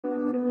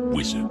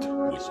Wizard.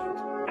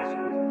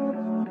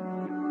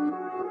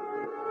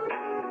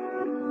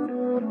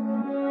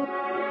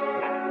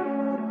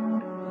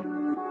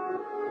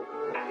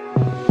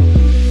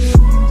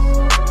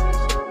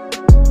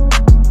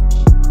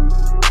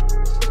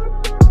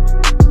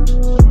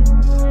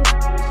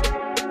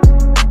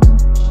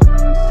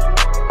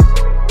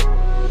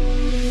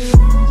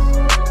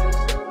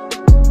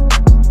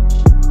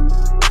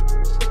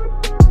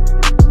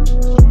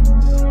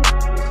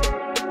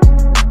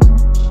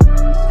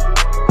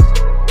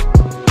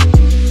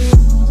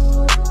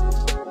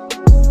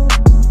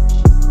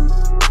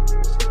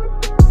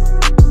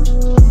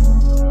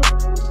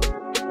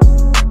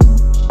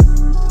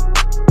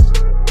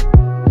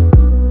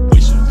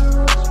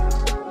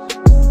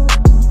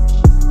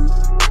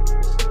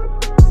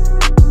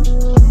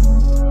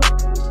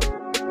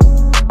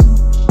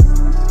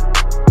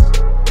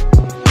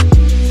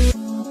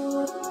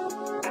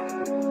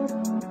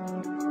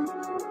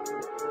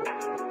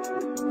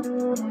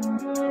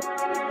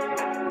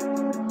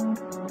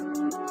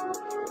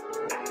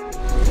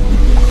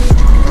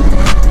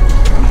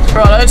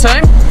 Righto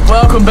team,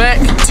 welcome back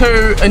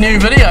to a new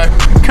video.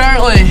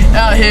 Currently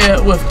out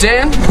here with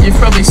Dan. You've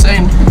probably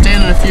seen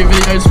Dan in a few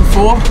videos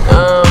before.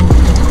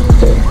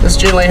 This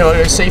is generally who I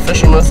go sea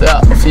fishing with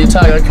out off the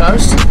Otago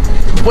coast.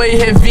 We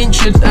have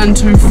ventured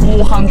into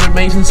 400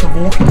 metres of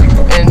water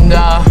and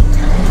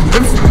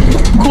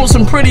we've caught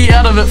some pretty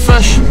out of it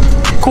fish.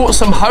 Caught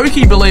some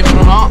hokey, believe it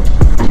or not,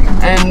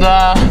 and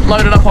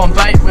loaded up on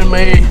bait when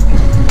we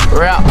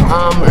were out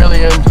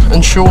early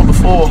in shore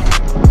before.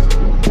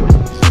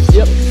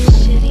 Yep.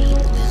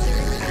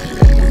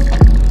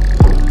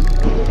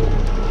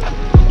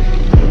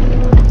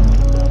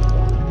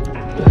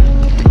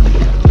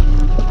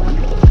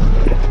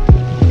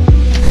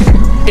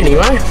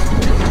 Anyway,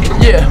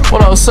 yeah,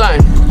 what I was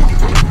saying,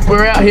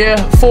 we're out here,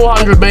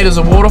 400 metres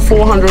of water,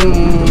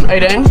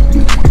 418,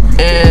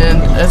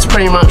 and it's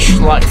pretty much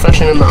like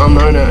fishing in the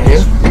unknown out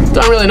here.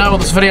 Don't really know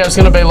what this video is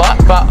going to be like,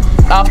 but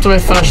after we're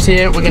finished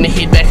here, we're going to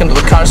head back into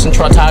the coast and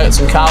try to target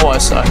some kahawai.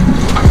 So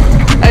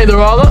either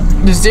or either,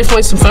 there's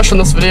definitely some fish in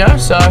this video,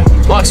 so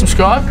like,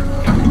 subscribe,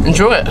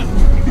 enjoy it.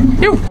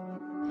 Yo!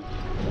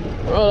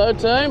 Righto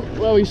team,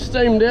 well we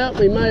steamed out,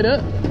 we made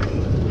it.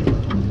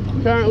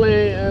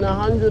 Currently in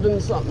 100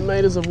 and something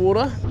metres of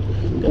water.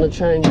 Gonna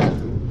change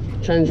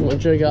my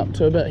jig up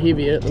to a bit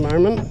heavier at the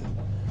moment,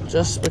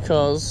 just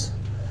because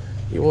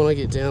you want to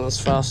get down as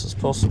fast as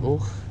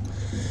possible.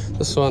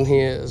 This one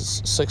here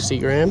is 60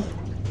 gram.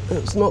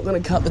 It's not going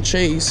to cut the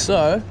cheese,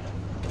 so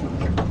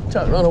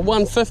chucked on a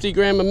 150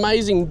 gram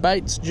amazing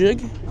baits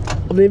jig.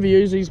 I've never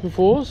used these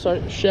before,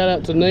 so shout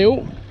out to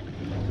Neil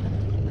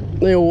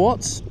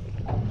Watts,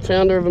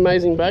 founder of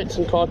Amazing Baits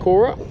in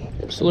Kaikoura,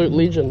 absolute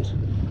legend.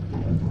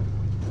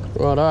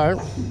 Righto,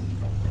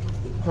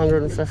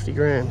 150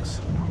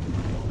 grams.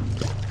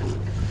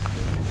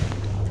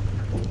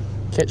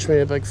 Catch me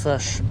a big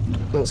fish.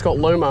 And it's got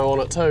Lumo on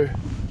it too.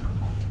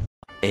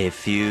 A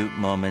few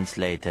moments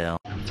later.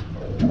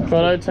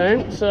 Righto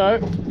team, so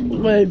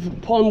we've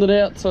ponded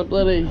out to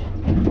bloody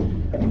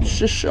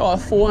just shy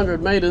of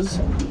 400 metres.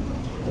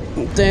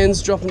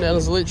 Dan's dropping down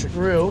his electric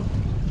reel.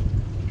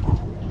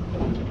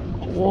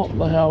 What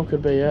the hell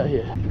could be out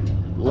here?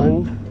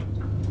 Ling.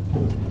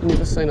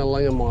 Never seen a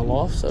ling in my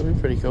life, so it'd be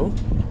pretty cool.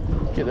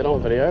 Get that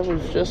on video.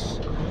 We've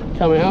just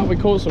come out, we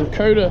caught some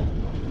cooter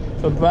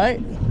for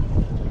bait.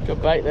 Got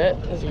bait that,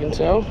 as you can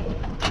tell.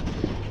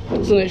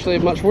 Doesn't actually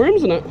have much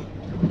worms in it,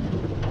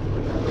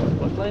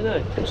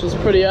 which is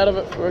pretty out of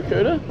it for a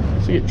cooter.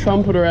 So you get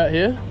trumpeter out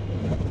here.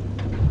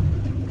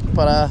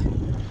 But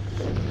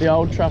the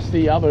old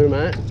trusty Abu,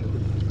 mate,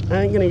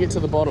 ain't gonna get to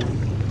the bottom.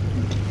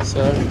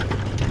 So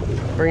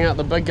bring out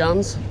the big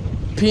guns.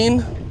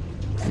 Pen,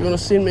 if you want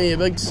to send me a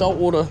big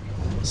saltwater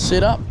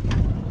setup,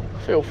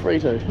 feel free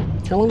to.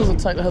 How long does it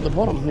take to hit the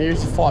bottom? Nearly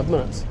 5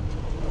 minutes.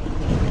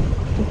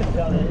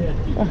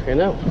 Okay,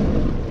 now.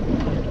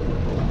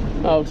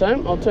 Oh,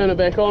 team, I'll turn it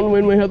back on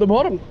when we hit the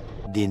bottom.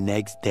 The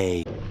next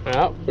day.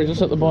 Oh, we just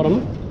hit the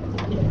bottom.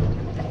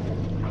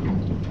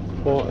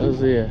 What is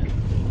there?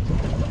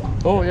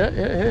 Oh, yeah.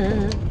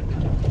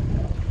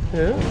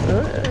 Yeah.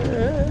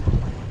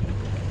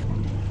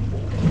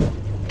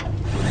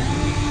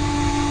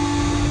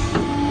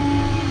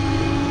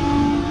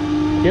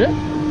 Get it?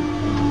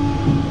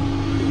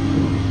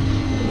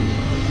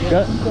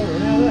 Got it?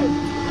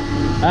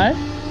 Eh?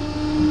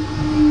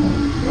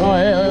 Oh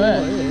yeah, look at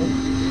that.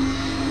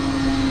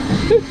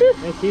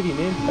 That's heavy,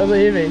 man. That's a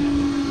heavy.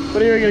 What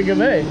do you reckon it could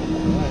be?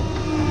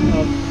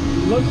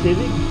 Looks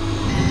heavy.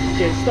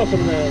 Yeah, it's stuck in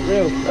the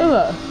reel. Is it?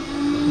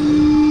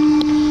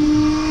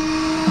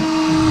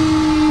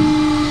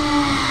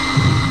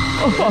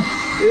 Oh,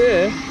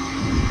 yeah.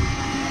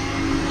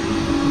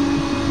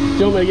 Do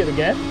you want me to get the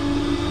gaff?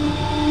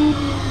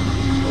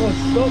 Oh, it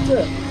stopped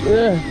it.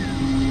 Yeah.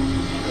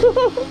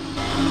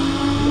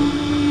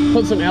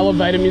 Put some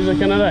elevator music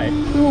in it, eh?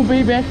 We will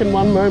be back in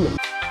one moment.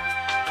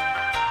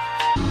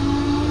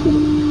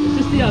 It's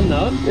just the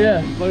unknown.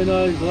 Yeah. Who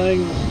knows,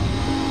 ling.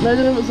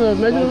 Imagine if it's a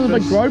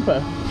big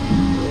groper.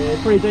 Yeah,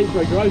 pretty deep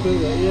for a grope,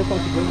 isn't it? Yeah,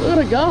 possibly. Look at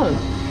it going.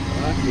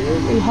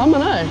 Yeah. I'm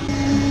humming, eh?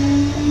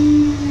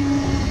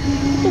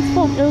 What the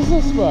fuck is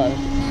this, bro?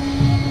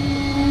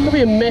 Could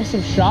be a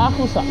massive shark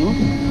or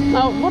something.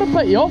 No, what a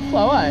bit you off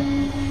though, eh?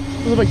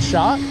 There's a big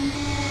shark.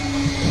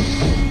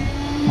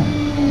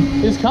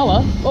 His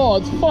colour. Oh,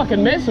 it's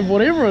fucking massive,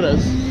 whatever it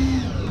is.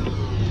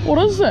 What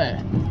is that?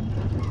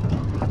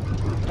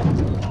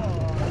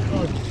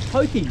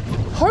 Hokey.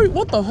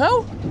 What the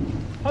hell?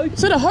 Hokey.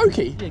 Is it a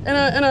hokey?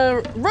 Yeah. And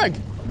a rig?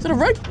 Is it a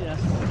rig? Yeah,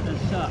 it's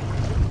a shark.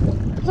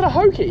 Is it a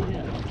hokey?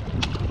 Yeah.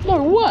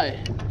 No way.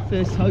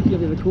 First hokey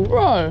I've ever caught.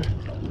 Bro,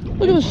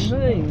 look at this.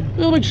 Look at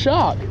the big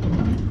shark.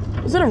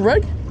 Is that a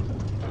rig?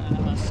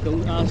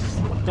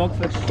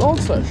 Dogfish.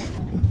 Dogfish.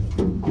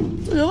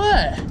 Look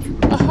at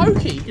that. A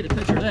hokey. Get a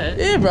picture of that.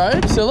 Yeah, bro,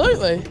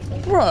 absolutely.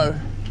 Bro,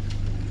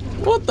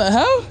 what the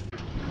hell?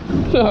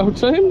 No,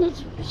 team,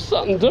 that's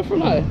something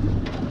different, eh?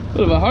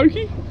 Bit of a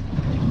hokey.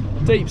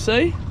 Deep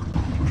sea.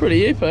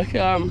 Pretty epic.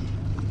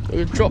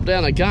 We drop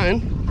down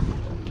again.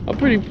 I'm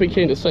pretty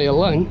keen to see a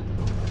ling.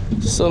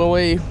 Just on a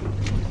wee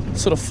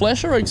sort of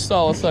flasher rig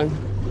style of thing.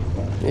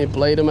 Yeah,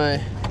 bleed him,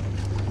 eh?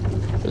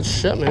 Good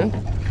shit, man.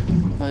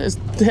 Oh, it's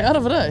out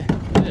of it, eh?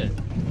 Yeah,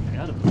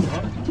 out of it,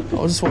 right?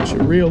 I'll just watch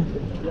it reel.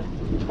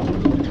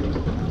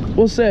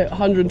 What's that?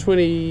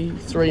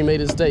 123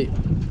 meters deep.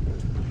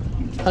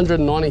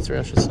 193,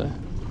 I should say.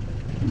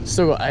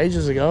 Still got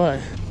ages to go,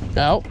 eh?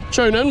 Now,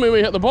 tune in when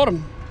we hit the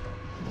bottom.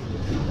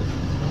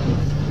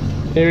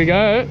 Here we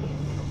go.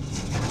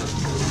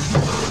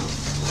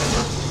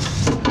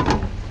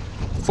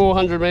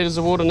 400 meters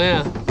of water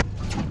now.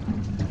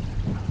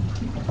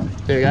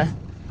 There we go.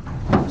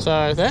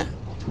 So that.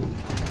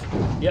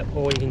 Yep,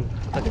 or you can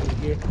tuck it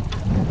here.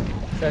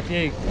 So if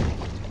you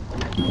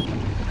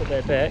put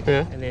that back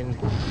and then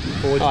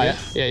forward. Oh, yeah.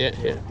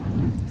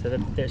 So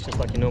that's just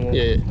like your normal.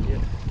 Yeah.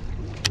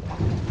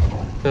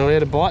 Now we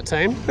had a bite,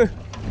 team.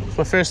 It's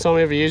my first time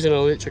ever using an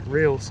electric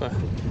reel, so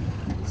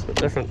it's a bit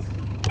different.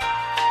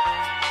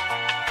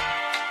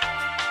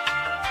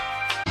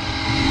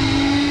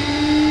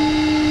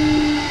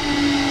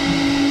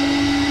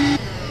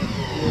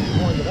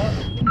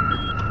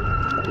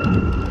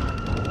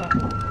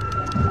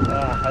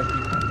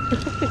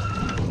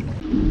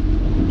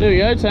 There we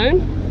go,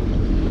 team.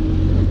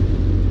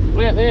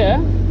 Out there,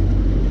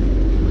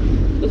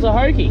 there's a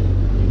hokey.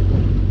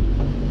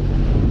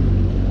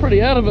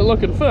 Pretty out of it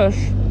looking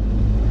fish.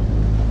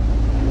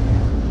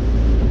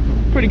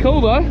 Pretty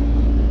cool though.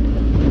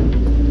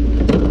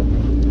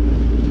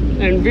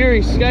 And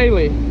very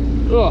scaly.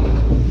 Oh.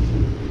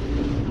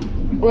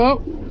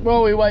 Well,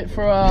 while we wait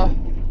for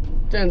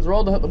Dan's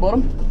rod to hit the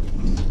bottom,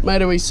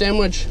 made a wee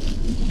sandwich.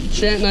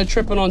 No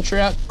tripping on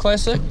trout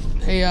classic.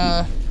 He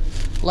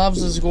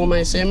loves his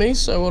gourmet sammies,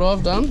 so what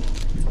I've done,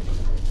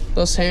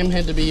 this ham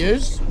had to be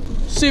used.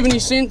 70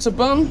 cents a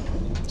bun,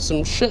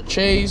 some shit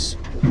cheese,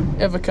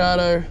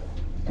 avocado,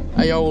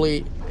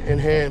 aioli,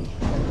 and ham.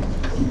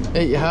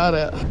 Eat your heart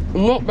out.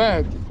 I'm not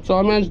bad. So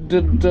I managed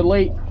to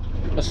delete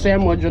a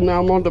sandwich and now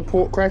I'm on to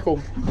pork crackle.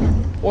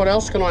 What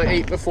else can I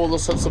eat before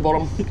this hits the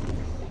bottom?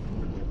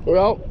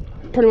 Well,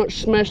 pretty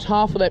much smashed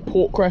half of that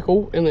pork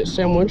crackle in that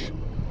sandwich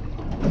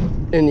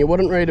and you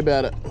wouldn't read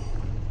about it.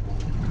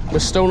 We're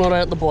still not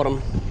at the bottom.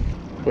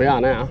 We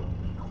are now.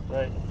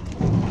 Right.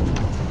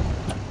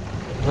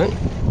 Right?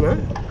 No?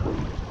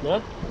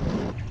 No?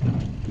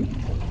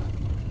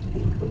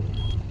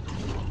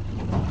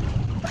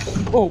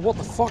 Oh, what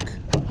the fuck?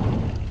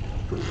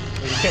 You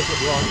can catch it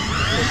if you want.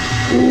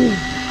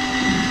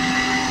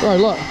 Bro,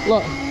 look.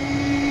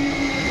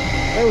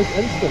 That was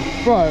instant.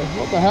 Bro,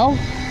 what the hell?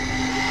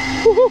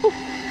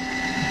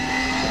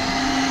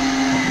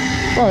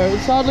 Bro,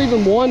 it's hardly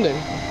even winding.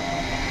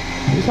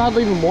 It's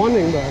hardly even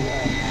winding, bro. Look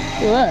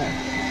at that.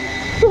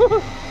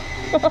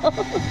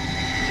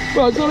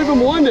 Bro, it's not even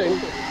winding.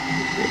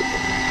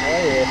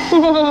 Oh yeah.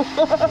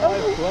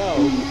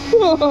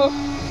 512.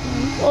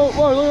 Oh,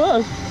 bro, look at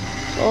this.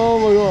 Oh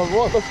my god,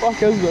 what the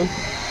fuck is this?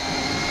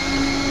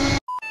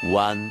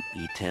 One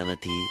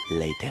eternity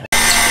later.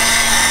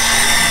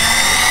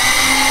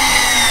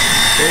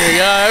 There we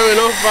go, we're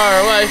not far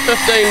away,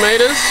 15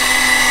 meters.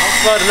 Not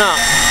floating up.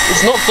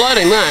 It's not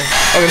floating, no.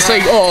 I can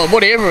see, oh,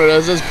 whatever it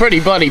is, it's pretty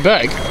bloody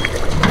big.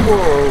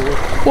 Whoa.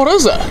 What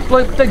is it?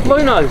 Big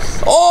blue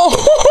nose. Oh!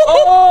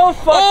 Oh,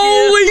 fuck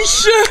holy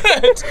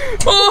shit!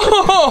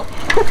 Oh!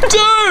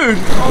 Dude!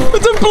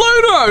 It's a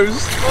blue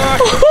nose!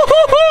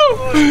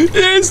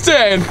 Yes,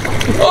 Dan!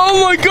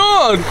 Oh my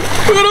god!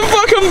 We got a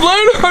fucking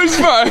blue nose,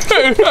 bro!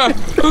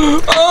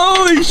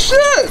 Holy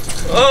shit!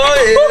 Oh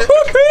yeah!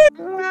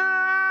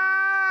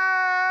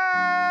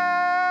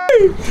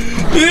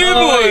 Yeah,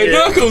 boy! Yeah.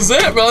 Knuckles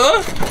that,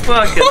 brother!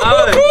 Fucking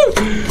hell.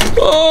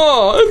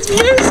 Oh, it's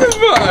massive,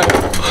 bro!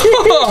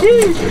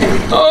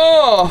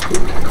 Oh!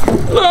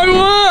 No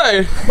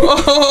way!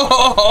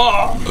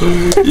 Oh,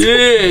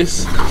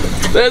 yes!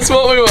 That's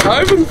what we were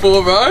hoping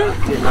for, bro.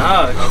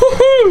 No.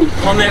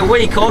 On that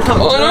week, I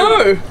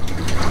know.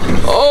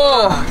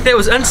 Oh, that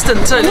was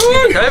instant too.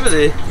 Let's get over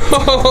there.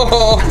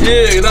 oh,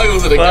 yeah,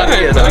 Knuckles it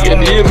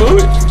again. Yeah, boy.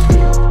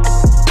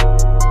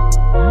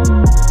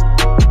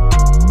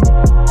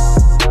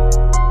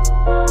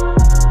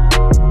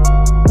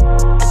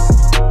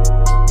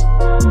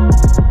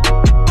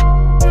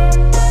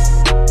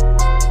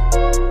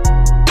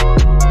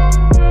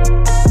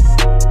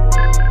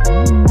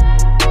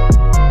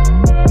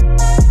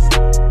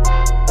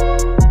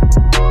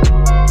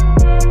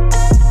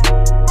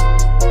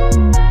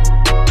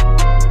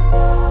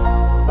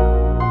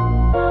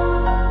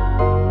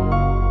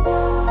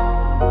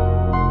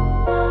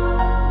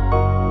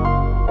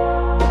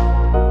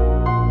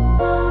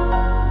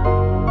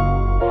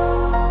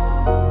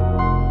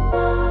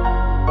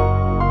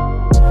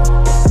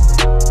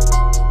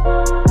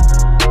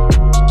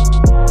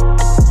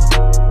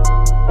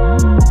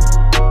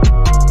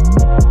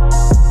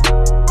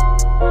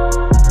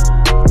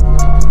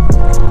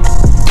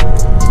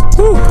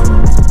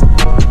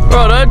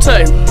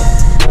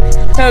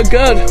 how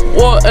good.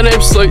 What an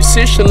absolute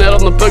session that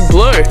on the Big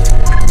Blue.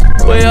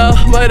 We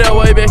made our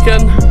way back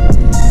in.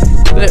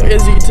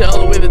 As you can tell,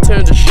 the weather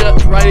turned to shit.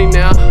 It's raining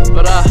now,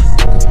 but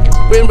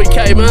when we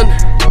came in,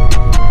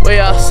 we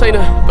seen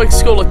a big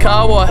school of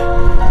kahawai.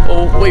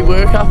 Well, we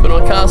work up and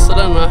I cast it in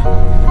and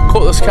I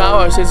caught this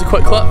kahawai, so here's a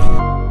quick clip.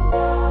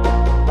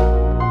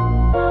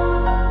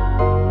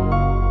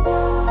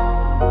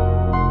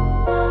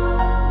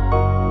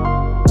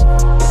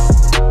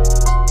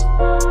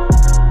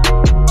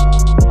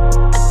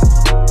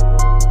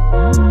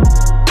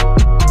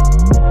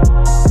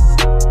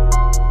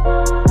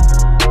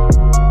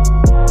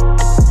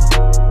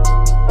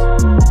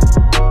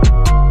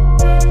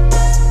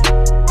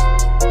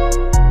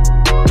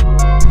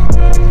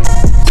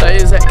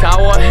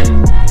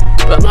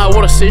 But no,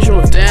 what a session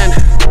with Dan.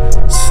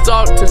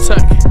 Stoked to tick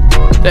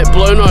that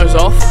blue nose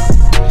off.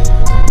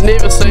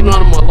 Never seen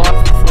one in my life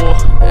before,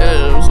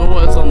 and it was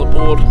always on the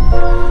board.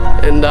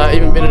 And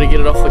even better to get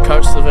it off the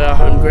coast of our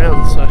home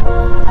ground. So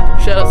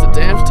shout out to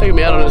Dan for taking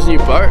me out on his new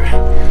boat.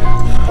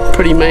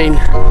 Pretty mean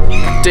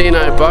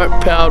Dino boat,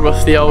 powered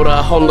with the old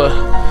Honda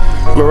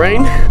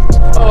Marine.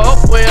 Oh well,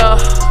 we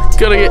are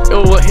gonna get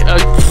all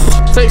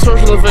thanks for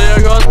watching the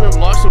video, guys. Remember to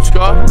like,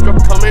 subscribe, drop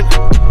a comment.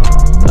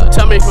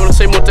 Tell me if you want to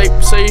see more deep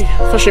sea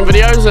fishing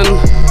videos, and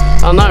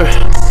I know,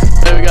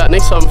 maybe we go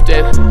next time with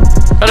Dan.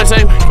 Right,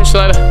 team, catch you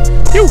later.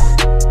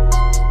 Yo!